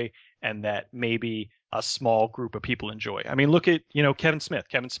enjoy and that maybe a small group of people enjoy. I mean, look at, Kevin Smith.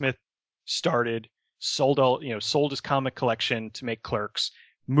 Kevin Smith sold his comic collection to make Clerks,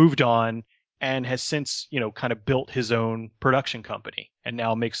 moved on, and has since, kind of built his own production company, and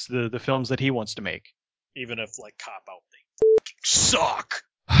now makes the films that he wants to make. Even if, like, Cop Out, they suck.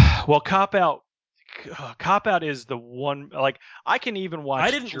 Well, Cop Out is the one, like, I can even watch I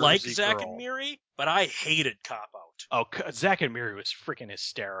didn't Jersey like Girl. Zack and Miri, but I hated Cop Out. Oh, Zack and Miri was freaking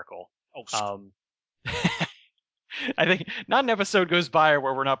hysterical. Oh, I think not an episode goes by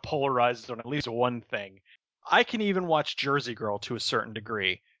where we're not polarized on at least one thing. I can even watch Jersey Girl to a certain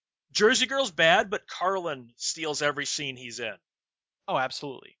degree. Jersey Girl's bad, but Carlin steals every scene he's in. Oh,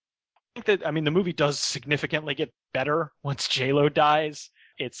 absolutely. I think that, the movie does significantly get better once J-Lo dies.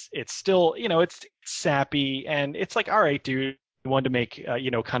 It's still, it's sappy, and it's like, all right, dude, you wanted to make,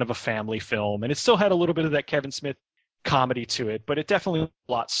 kind of a family film, and it still had a little bit of that Kevin Smith comedy to it, but it definitely was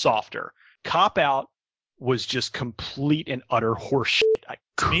a lot softer. Cop Out was just complete and utter horseshit.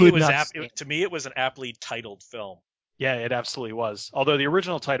 To me, it was an aptly titled film. Yeah, it absolutely was. Although the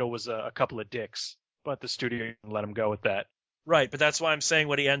original title was A Couple of Dicks, but the studio let him go with that. Right, but that's why I'm saying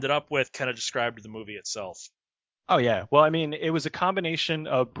what he ended up with kind of described the movie itself. Oh yeah. Well, I mean, it was a combination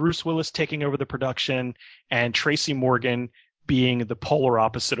of Bruce Willis taking over the production and Tracy Morgan being the polar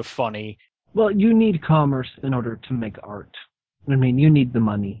opposite of funny. Well, you need commerce in order to make art. I mean, you need the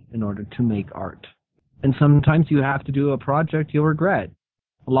money in order to make art. And sometimes you have to do a project you'll regret.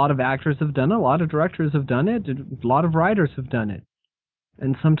 A lot of actors have done it, a lot of directors have done it, a lot of writers have done it.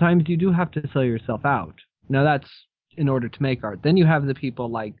 And sometimes you do have to sell yourself out. Now that's in order to make art. Then you have the people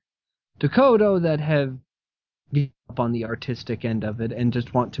like Dakota that have given up on the artistic end of it and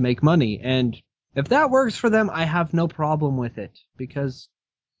just want to make money. And if that works for them, I have no problem with it. Because,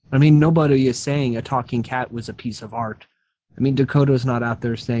 I mean, nobody is saying A Talking Cat was a piece of art. I mean, Dakota's not out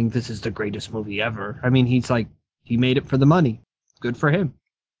there saying this is the greatest movie ever. I mean, he's like, he made it for the money. Good for him.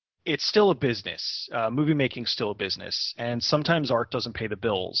 It's still a business. Movie making's still a business, and sometimes art doesn't pay the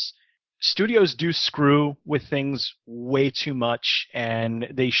bills. Studios do screw with things way too much, and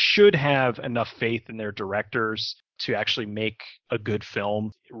they should have enough faith in their directors to actually make a good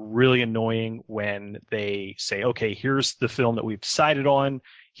film. Really annoying when they say, okay, here's the film that we've decided on,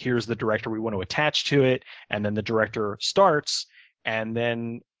 here's the director we want to attach to it, and then the director starts, and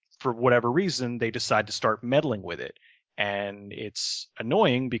then for whatever reason, they decide to start meddling with it. And it's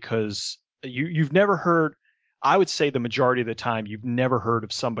annoying because you've never heard, I would say the majority of the time, you've never heard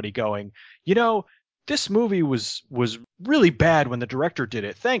of somebody going, you know, this movie was really bad when the director did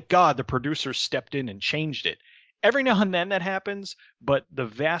it. Thank God the producers stepped in and changed it. Every now and then that happens, but the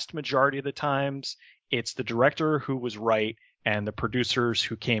vast majority of the times, it's the director who was right and the producers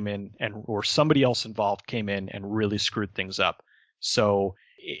who came in or somebody else involved came in and really screwed things up. So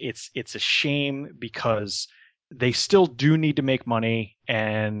it's a shame because they still do need to make money,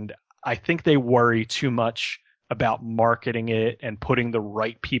 and I think they worry too much about marketing it and putting the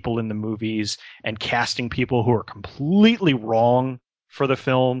right people in the movies and casting people who are completely wrong for the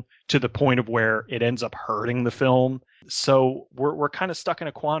film to the point of where it ends up hurting the film. So we're kind of stuck in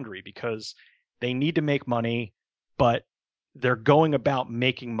a quandary because they need to make money, but they're going about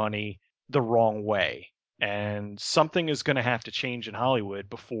making money the wrong way. And something is going to have to change in Hollywood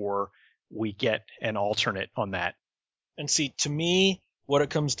before we get an alternate on that. And see, to me, what it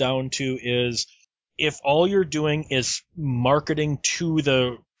comes down to is if all you're doing is marketing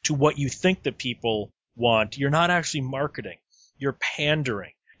to what you think the people want, you're not actually marketing. You're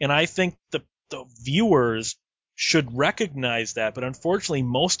pandering. And I think the viewers should recognize that, but unfortunately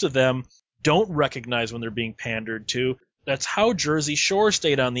most of them don't recognize when they're being pandered to. That's how Jersey Shore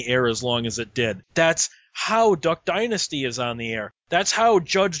stayed on the air as long as it did. That's how Duck Dynasty is on the air. That's how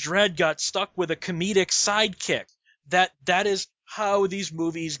Judge Dredd got stuck with a comedic sidekick. That is how these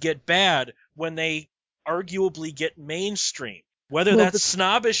movies get bad when they arguably get mainstream. Whether that's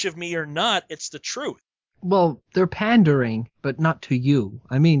snobbish of me or not, it's the truth. Well, they're pandering, but not to you.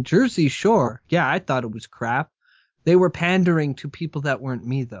 I mean, Jersey Shore, yeah, I thought it was crap. They were pandering to people that weren't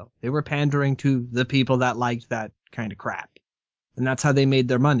me, though. They were pandering to the people that liked that kind of crap. And that's how they made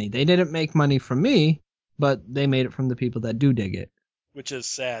their money. They didn't make money from me, but they made it from the people that do dig it. Which is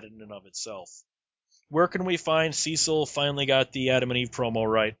sad in and of itself. Where can we find Cecil finally got the Adam and Eve promo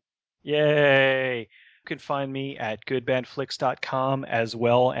right? Yay! You can find me at goodbadflix.com as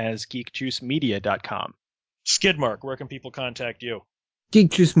well as geekjuicemedia.com. Skidmark, where can people contact you?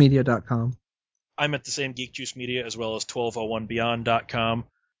 Geekjuicemedia.com. I'm at the same Geek Juice Media as well as 1201beyond.com,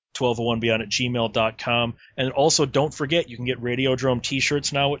 1201beyond@gmail.com. And also don't forget, you can get Radiodrome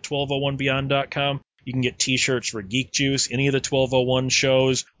t-shirts now at 1201beyond.com. You can get t-shirts for Geek Juice, any of the 1201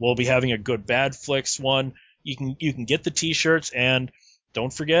 shows. We'll be having a Good Bad Flicks one. You can get the t-shirts, and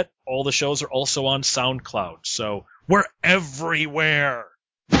don't forget, all the shows are also on SoundCloud. So we're everywhere.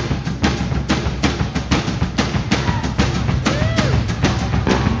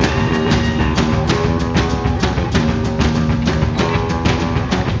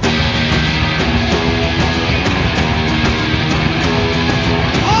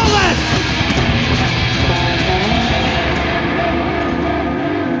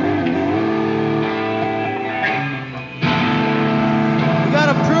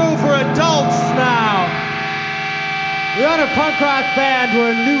 We're not a punk rock band,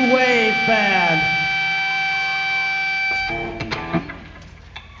 we're a new wave band.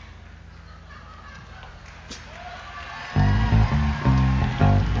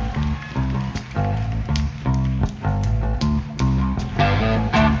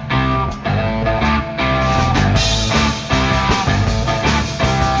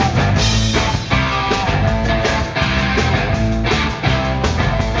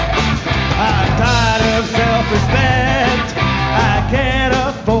 I'm tired of self-respect. I can't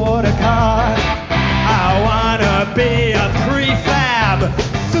afford a car.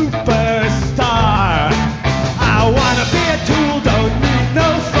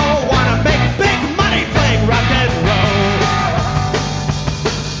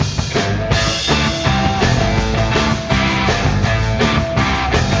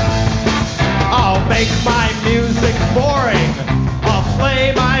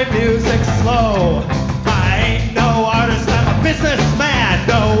 slow. I ain't no artist, I'm a businessman.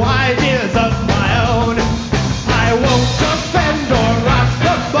 No ideas of my own. I won't defend or rock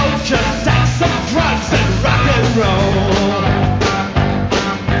the boat, just sex and drugs and rock and roll.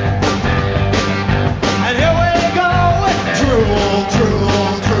 And here we go, drool,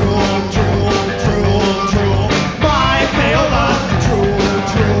 drool, drool, drool, drool, drool. My payola, drool,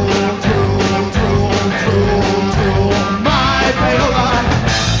 drool, drool, drool, drool, drool. My payola.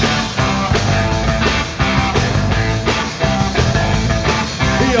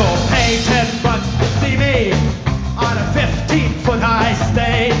 You'll pay $10 to see me on a 15-foot high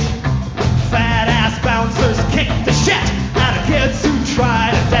stage. Fat ass bouncers kick the shit out of kids who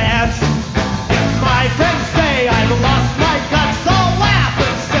try to dance. If my friends say I've lost my guts, I'll laugh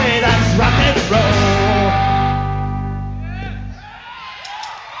and say that's rock and roll.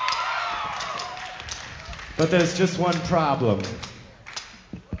 But there's just one problem.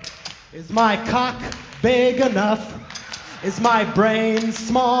 Is my cock big enough? Is my brain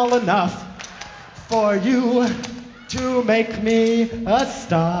small enough for you to make me a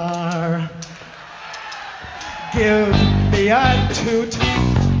star? Give me a toot,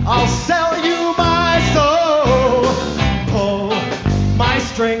 I'll sell you my soul. Pull my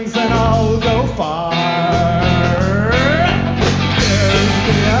strings and I'll go far. Give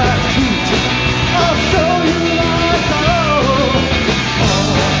me a toot, I'll sell you my soul.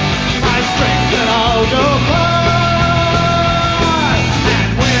 Pull my strings and I'll go far.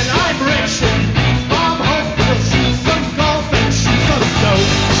 And when I'm rich and Bob Hope will shoot some golf and shoot some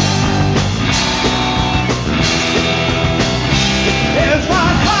dope. Is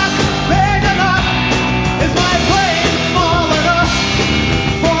my cock big enough? Is my brain small enough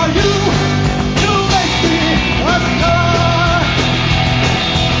for you to make me a star?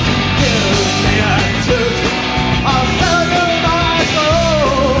 Give me a toot, I'll sell you my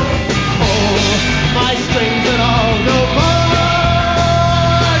soul. Pull my strings and I'll go far.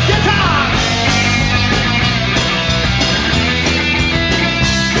 Guitar!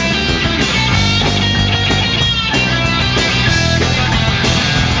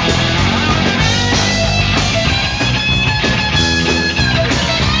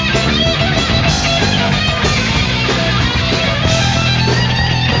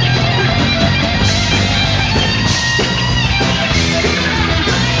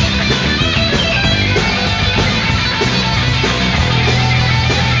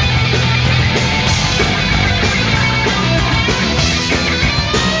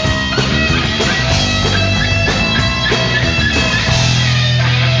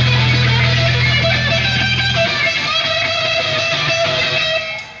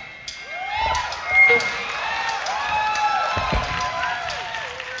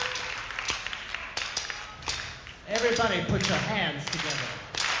 Everybody put your hands together.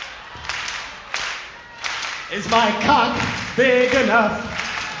 Is my cock big enough?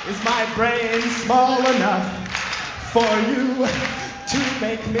 Is my brain small enough for you to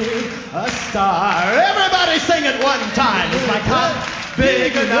make me a star? Everybody sing it one time. Is my cock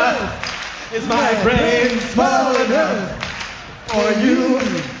big enough? Is my brain small enough for you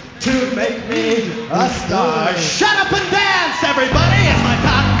to make me a star? Shut up and dance, everybody. Is my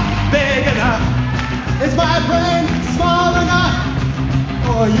cock big enough? Is my brain small enough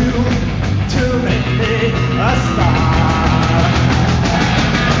for you to make me a star?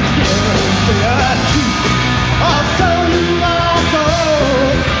 Give me a toot, I'll sell you my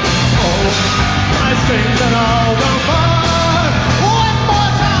soul. Hold my strings and I'll go far. One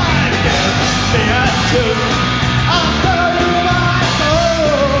more time. Give me a toot, I'll sell you my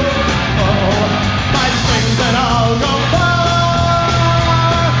soul. Hold my strings and I'll go far.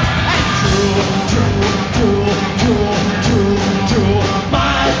 And drool, drool, drool, drool, drool, drool,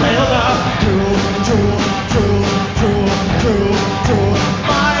 my payola. Drool, drool, drool, drool, drool, drool,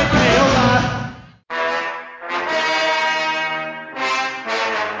 my payola.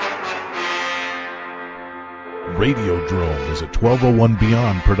 Radiodrome is a 1201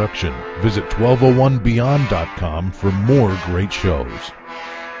 Beyond production. Visit 1201beyond.com for more great shows.